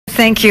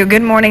Thank you.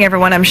 Good morning,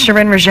 everyone. I'm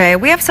Sharon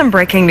Roget. We have some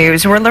breaking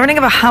news. We're learning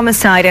of a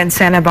homicide in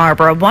Santa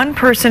Barbara. One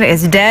person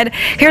is dead.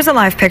 Here's a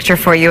live picture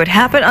for you. It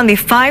happened on the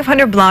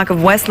 500 block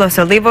of West Los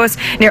Olivos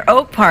near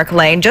Oak Park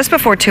Lane just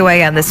before 2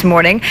 a.m. this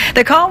morning.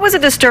 The call was a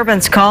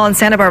disturbance call, and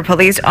Santa Barbara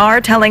police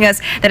are telling us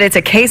that it's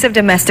a case of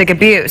domestic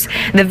abuse.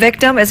 The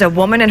victim is a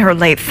woman in her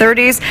late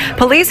 30s.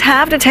 Police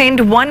have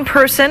detained one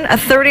person, a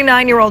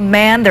 39-year-old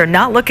man. They're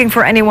not looking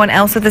for anyone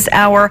else at this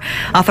hour.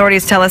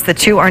 Authorities tell us the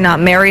two are not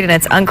married, and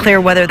it's unclear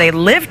whether they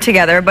live together,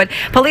 but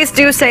police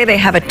do say they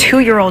have a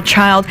 2-year-old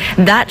child.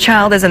 That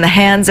child is in the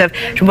hands of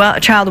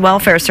child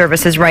welfare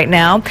services right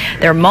now.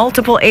 There are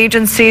multiple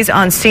agencies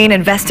on scene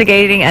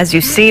investigating. As you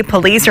see,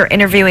 police are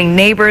interviewing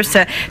neighbors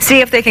to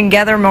see if they can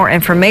gather more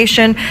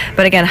information.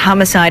 But again,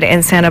 homicide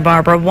in Santa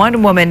Barbara.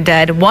 One woman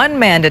dead, one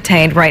man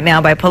detained right now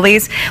by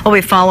police. We'll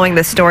be following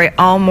this story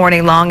all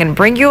morning long and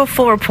bring you a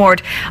full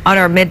report on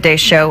our midday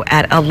show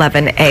at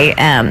 11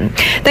 a.m.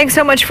 Thanks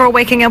so much for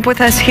waking up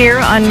with us here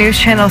on News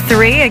Channel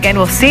 3. Again,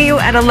 we'll see you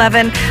at 11.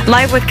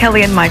 Live with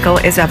Kelly and Michael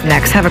is up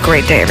next. Have a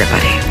great day,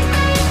 everybody.